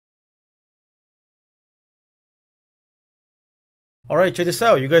Alright, check this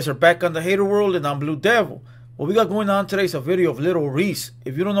out. You guys are back on the Hater World and I'm Blue Devil. What we got going on today is a video of Little Reese.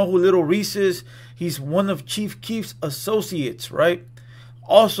 If you don't know who Little Reese is, he's one of Chief Keef's associates, right?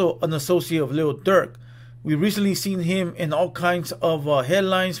 Also an associate of Lil Durk. We recently seen him in all kinds of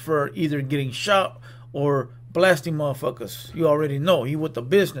headlines for either getting shot or blasting motherfuckers. You already know, he with the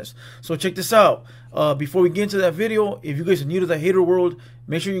business. So check this out. Before we get into that video, if you guys are new to the Hater World,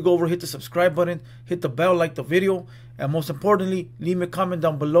 make sure you go over, hit the subscribe button, hit the bell, like the video, and most importantly, leave me a comment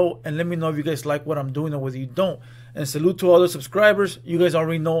down below and let me know if you guys like what I'm doing or whether you don't. And salute to all the subscribers. You guys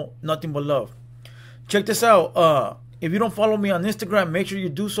already know, nothing but love. Check this out. If you don't follow me on Instagram, make sure you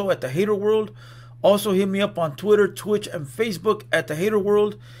do so at the Hater World. Also hit me up on Twitter, Twitch, and Facebook at the Hater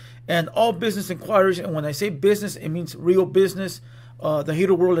World. And all business inquiries, and when I say business, it means real business,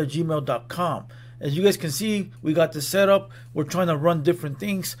 TheHaterWorld@gmail.com. As you guys can see, we got this set up. We're trying to run different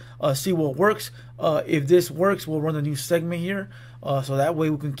things, see what works. If this works, we'll run a new segment here. So that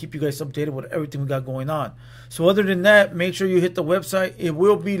way we can keep you guys updated with everything we got going on. So other than that, make sure you hit the website. It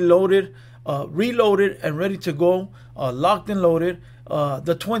will be loaded, reloaded, and ready to go, locked and loaded.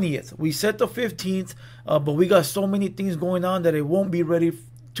 The 20th. We set the 15th, but we got so many things going on that it won't be ready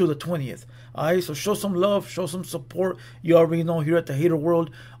to the 20th. Alright, so show some love, show some support. You already know here at the Hater World,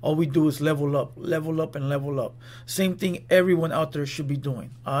 all we do is level up, and level up. Same thing everyone out there should be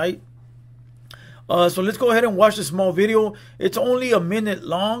doing. Alright, so let's go ahead and watch this small video. It's only a minute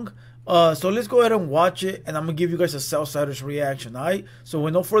long, so let's go ahead and watch it, and I'm gonna give you guys a Southsider's reaction. Alright, so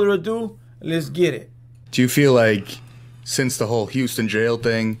with no further ado, let's get it. Do you feel like since the whole Houston jail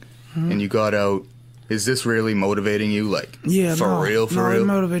thing and you got out, is this really motivating you? Like, yeah, for real?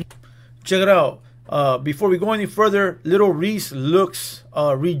 Motivating. Check it out. Before we go any further, Little Reese looks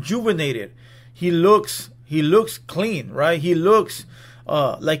rejuvenated. He looks clean, right? He looks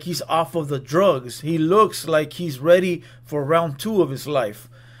like he's off of the drugs. He looks like he's ready for round 2 of his life.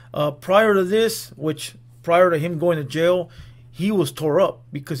 Prior to this, prior to him going to jail, he was tore up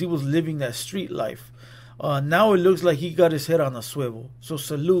because he was living that street life. Now it looks like he got his head on a swivel. So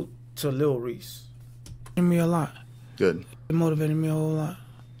salute to Little Reese. Me a lot. Good. It motivated me a whole lot.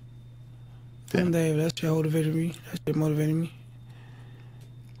 Dave, that shit motivated me. That shit motivated me.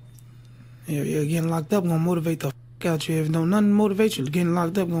 Yeah, getting locked up gonna motivate the fuck out you. If nothing motivates you, getting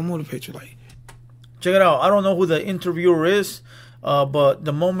locked up gonna motivate you. Like, check it out. I don't know who the interviewer is, but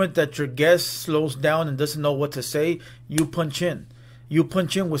the moment that your guest slows down and doesn't know what to say, you punch in. You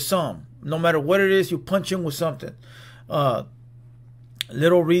punch in with some. No matter what it is, you punch in with something.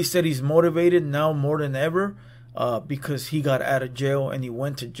 Little Reese said he's motivated now more than ever because he got out of jail and he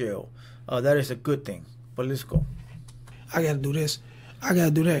went to jail. That is a good thing. But let's go. I gotta do this. I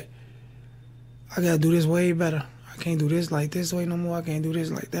gotta do that. I gotta do this way better. I can't do this like this way no more. I can't do this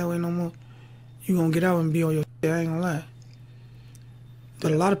like that way no more. You gonna get out and be on your shit, I ain't gonna lie.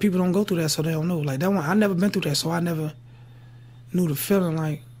 But a lot of people don't go through that, so they don't know. Like that one, I never been through that, so I never knew the feeling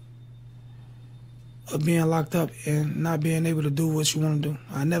like of being locked up and not being able to do what you want to do.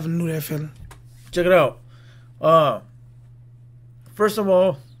 I never knew that feeling. Check it out. First of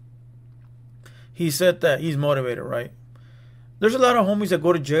all, he said that he's motivated, right? There's a lot of homies that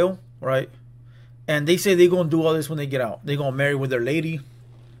go to jail, right? And they say they're going to do all this when they get out. They're going to marry with their lady.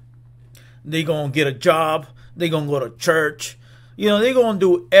 They're going to get a job. They're going to go to church. You know, they're going to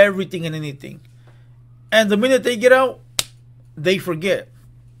do everything and anything. And the minute they get out, they forget.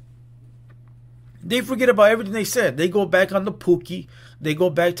 They forget about everything they said. They go back on the pookie. They go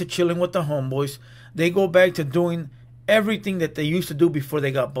back to chilling with the homeboys. They go back to doing everything that they used to do before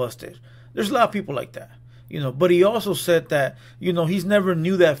they got busted. There's a lot of people like that, you know. But he also said that, you know, he's never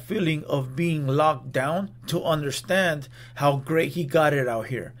knew that feeling of being locked down to understand how great he got it out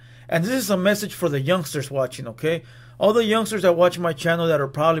here. And this is a message for the youngsters watching, okay? All the youngsters that watch my channel that are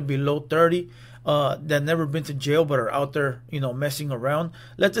probably below 30, that never been to jail but are out there, you know, messing around.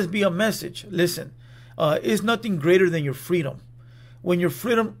 Let this be a message. Listen, it's nothing greater than your freedom. When your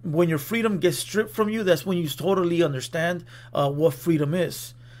freedom gets stripped from you, that's when you totally understand what freedom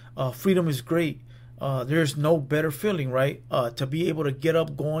is. Freedom is great. There's no better feeling, right? To be able to get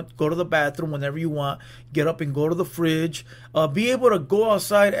up, go to the bathroom whenever you want, get up and go to the fridge, be able to go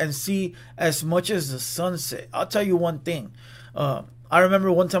outside and see as much as the sunset. I'll tell you one thing. I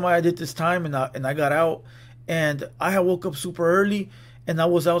remember one time I did this time and I got out and I had woke up super early and I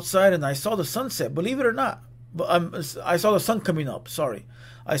was outside and I saw the sunset, believe it or not. But I saw the sun coming up. Sorry.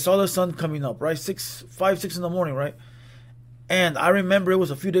 I saw the sun coming up, right? 5, 6 in the morning, right? And I remember it was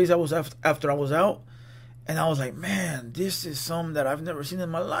a few days after I was out. And I was like, man, this is something that I've never seen in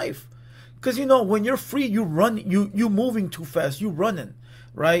my life. Because, you know, when you're free, you run, you moving too fast, you running,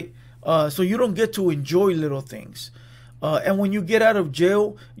 right? So you don't get to enjoy little things. And when you get out of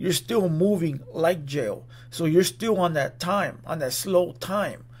jail, you're still moving like jail. So you're still on that time, on that slow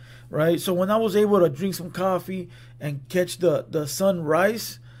time, right? So when I was able to drink some coffee and catch the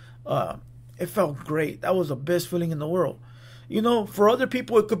sunrise, it felt great. That was the best feeling in the world. You know, for other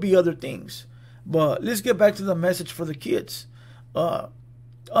people, it could be other things. But let's get back to the message for the kids.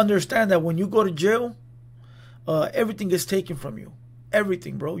 Understand that when you go to jail, everything gets taken from you.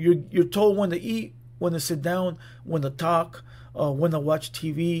 Everything, bro. You're told when to eat, when to sit down, when to talk, when to watch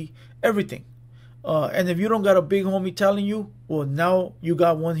TV, everything. And if you don't got a big homie telling you, well, now you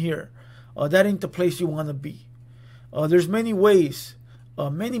got one here. That ain't the place you want to be. There's many ways,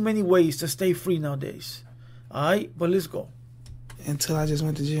 many ways to stay free nowadays. All right, but let's go. Until I just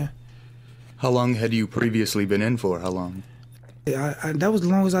went to jail. How long had you previously been in for? How long? I that was the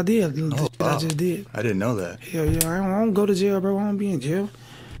longest I did. Oh, wow. I just did. I didn't know that. Hell yeah, I don't go to jail, bro. I don't be in jail.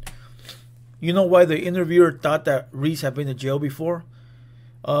 You know why the interviewer thought that Reese had been to jail before?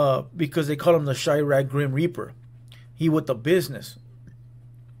 Because they call him the Chirac Grim Reaper. He with the business.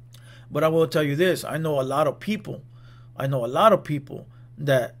 But I will tell you this. I know a lot of people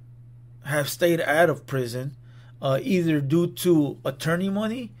that have stayed out of prison either due to attorney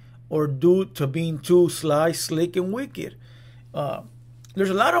money or due to being too sly, slick, and wicked. There's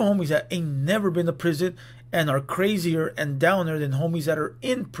a lot of homies that ain't never been to prison and are crazier and downer than homies that are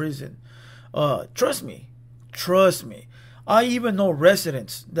in prison. Trust me. I even know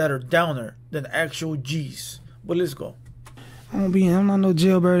residents that are downer than actual G's. But let's go. I'm not no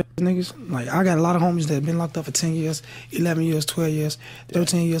jailbird niggas. Like, I got a lot of homies that been locked up for 10 years, 11 years, 12 years,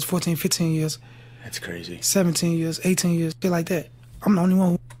 13 years, 14, 15 years. That's crazy. 17 years, 18 years, shit like that. I'm the only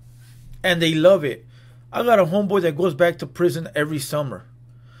one who... And they love it. I got a homeboy that goes back to prison every summer.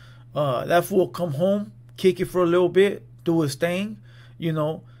 That fool come home, kick it for a little bit, do his thing,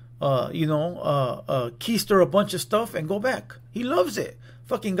 keister a bunch of stuff and go back. He loves it.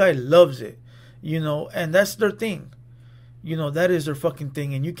 Fucking guy loves it. And that's their thing. That is their fucking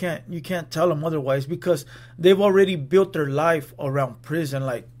thing, and you can't tell them otherwise because they've already built their life around prison.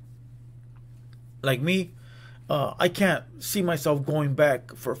 Like me, I can't see myself going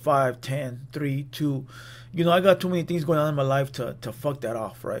back for 5, 10, 3, 2. I got too many things going on in my life to fuck that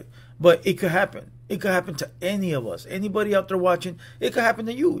off, right? But it could happen. It could happen to any of us. Anybody out there watching, it could happen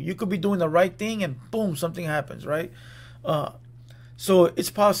to you. You could be doing the right thing and boom, something happens, right? So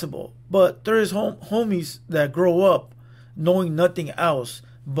it's possible. But there is homies that grow up knowing nothing else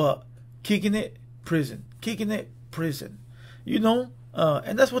but kicking it, prison. Kicking it, prison.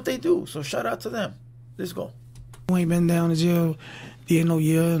 And that's what they do. So shout out to them. Let's go. I ain't been down to jail, did no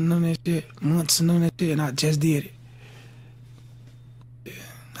year, none of that shit, months and none of that shit, and I just did it.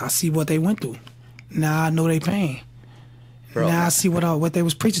 I see what they went through. Now I know they pain. Bro. Now I see what they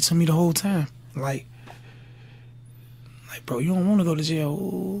was preaching to me the whole time. Like, bro, you don't want to go to jail.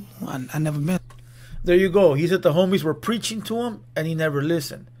 Ooh, I never been. There you go. He said the homies were preaching to him, and he never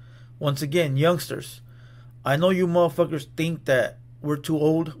listened. Once again, youngsters, I know you motherfuckers think that we're too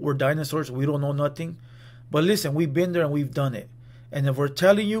old, we're dinosaurs, we don't know nothing. But listen, we've been there and we've done it. And if we're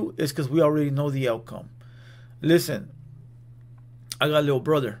telling you, it's because we already know the outcome. Listen, I got a little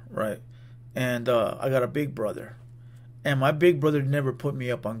brother, right? And I got a big brother. And my big brother never put me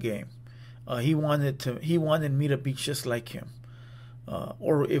up on game. He wanted me to be just like him.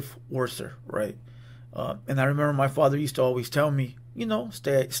 Or if worser, right? And I remember my father used to always tell me,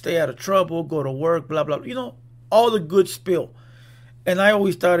 stay out of trouble, go to work, blah, blah, all the good spill. And I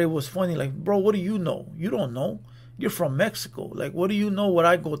always thought it was funny, like, bro, what do you know? You don't know. You're from Mexico. Like, what do you know what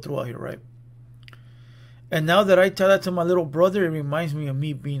I go through out here, right? And now that I tell that to my little brother, it reminds me of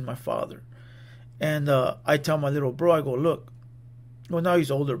me being my father. And I tell my little bro, I go, look. Well, now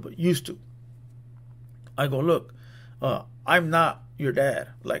he's older, but used to. I go, look, I'm not your dad.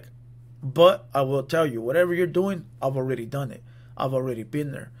 Like, but I will tell you, whatever you're doing, I've already done it. I've already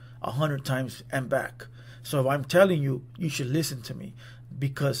been there 100 times and back. So if I'm telling you, you should listen to me.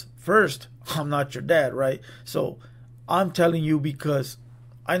 Because first, I'm not your dad, right? So I'm telling you because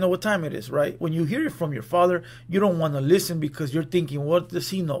I know what time it is, right? When you hear it from your father, you don't want to listen because you're thinking, what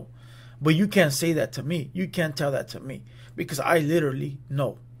does he know? But you can't say that to me. You can't tell that to me. Because I literally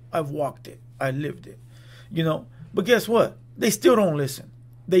know. I've walked it. I lived it. But guess what? They still don't listen.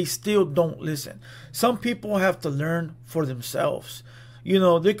 They still don't listen. Some people have to learn for themselves.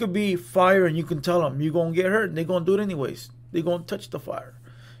 There could be fire and you can tell them you're going to get hurt and they're going to do it anyways. They're going to touch the fire.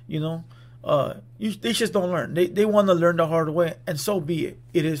 They just don't learn. They want to learn the hard way, and so be it.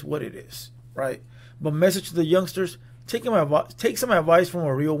 It is what it is, right? But message to the youngsters, take some advice from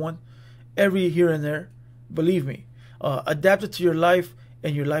a real one every here and there. Believe me. Adapt it to your life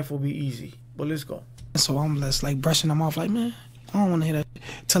and your life will be easy. But But let's go. So I'm just like brushing them off, like, man, I don't want to hear that.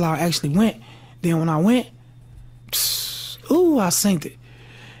 Till I actually went. Then when I went, ooh, I synced it.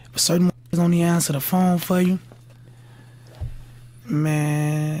 But certain motherfuckers only answer the phone for you.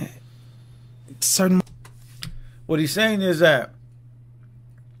 Man, certain. What he's saying is that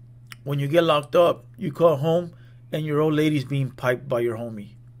when you get locked up, you call home and your old lady's being piped by your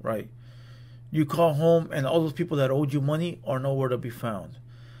homie, right? You call home and all those people that owed you money are nowhere to be found.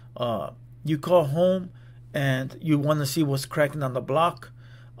 You call home and you want to see what's cracking on the block,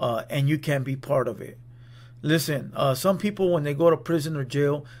 and you can't be part of it. Listen, some people when they go to prison or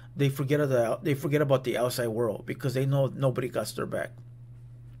jail, they forget about the outside world because they know nobody got their back.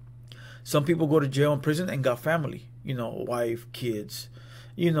 Some people go to jail and prison and got family, you know, wife, kids,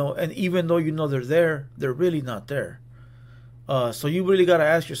 you know, and even though you know they're there, they're really not there. So you really got to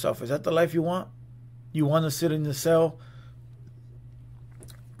ask yourself, is that the life you want? You want to sit in the cell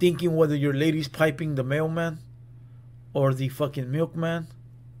thinking whether your lady's piping the mailman or the fucking milkman?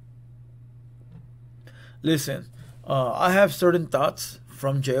 Listen, I have certain thoughts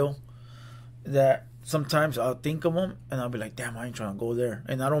from jail that sometimes I'll think of them and I'll be like, damn, I ain't trying to go there.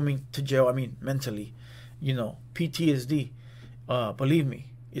 And I don't mean to jail, I mean mentally, you know, PTSD. Believe me,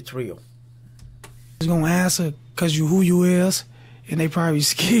 it's real. He's gonna answer because you who you is, and they probably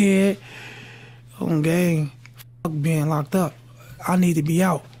scared. On gang, fuck being locked up. I need to be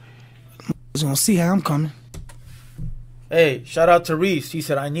out. He's gonna see how I'm coming. Hey, shout out to Reese. He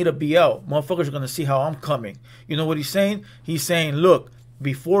said, I need to be out. Motherfuckers are going to see how I'm coming. You know what he's saying? He's saying, look,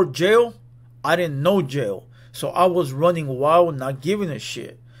 before jail, I didn't know jail. So I was running wild, not giving a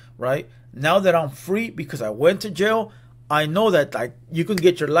shit, right? Now that I'm free because I went to jail, I know that like you can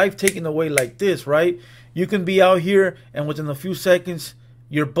get your life taken away like this, right? You can be out here and within a few seconds,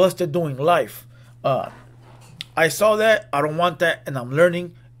 you're busted doing life. I saw that. I don't want that. And I'm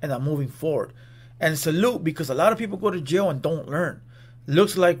learning and I'm moving forward. And salute, because a lot of people go to jail and don't learn.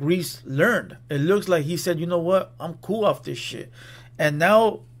 Looks like Reese learned. It looks like he said, you know what? I'm cool off this shit. And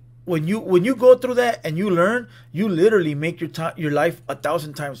now when you go through that and you learn, you literally make your life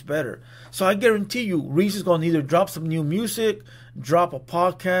 1,000 times better. So I guarantee you, Reese is going to either drop some new music, drop a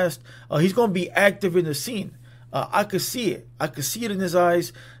podcast. He's going to be active in the scene. I could see it. I could see it in his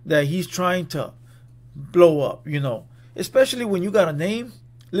eyes that he's trying to blow up, you know. Especially when you got a name.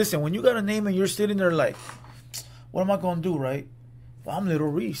 Listen, when you got a name and you're sitting there like, what am I going to do, right? Well, I'm Little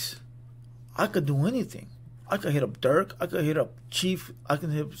Reese. I could do anything. I could hit up Dirk. I could hit up Chief. I can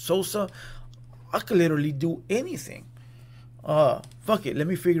hit up Sosa. I could literally do anything. Fuck it. Let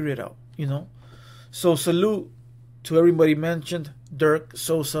me figure it out, you know? So salute to everybody mentioned. Dirk,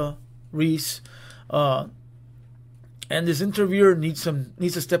 Sosa, Reese. And this interviewer needs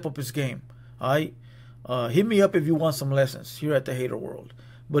to step up his game. All right? Hit me up if you want some lessons here at TheHaterWorld.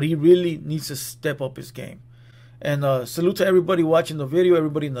 But he really needs to step up his game. And salute to everybody watching the video,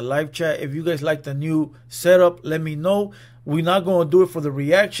 everybody in the live chat. If you guys like the new setup, let me know. We're not going to do it for the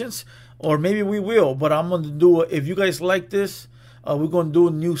reactions, or maybe we will. But I'm going to do it. If you guys like this, we're going to do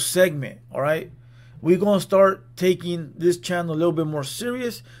a new segment, all right? We're going to start taking this channel a little bit more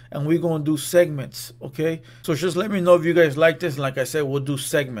serious, and we're going to do segments, okay? So just let me know if you guys like this. And like I said, we'll do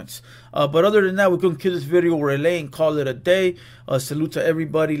segments. But other than that, we're going to kill this video relay and call it a day. Salute to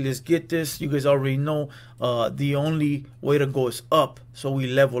everybody. Let's get this. You guys already know the only way to go is up, so we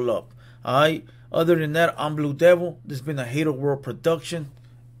level up, all right? Other than that, I'm Blue Devil. This has been a TheHaterWorld production,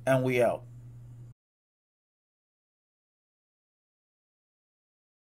 and we out.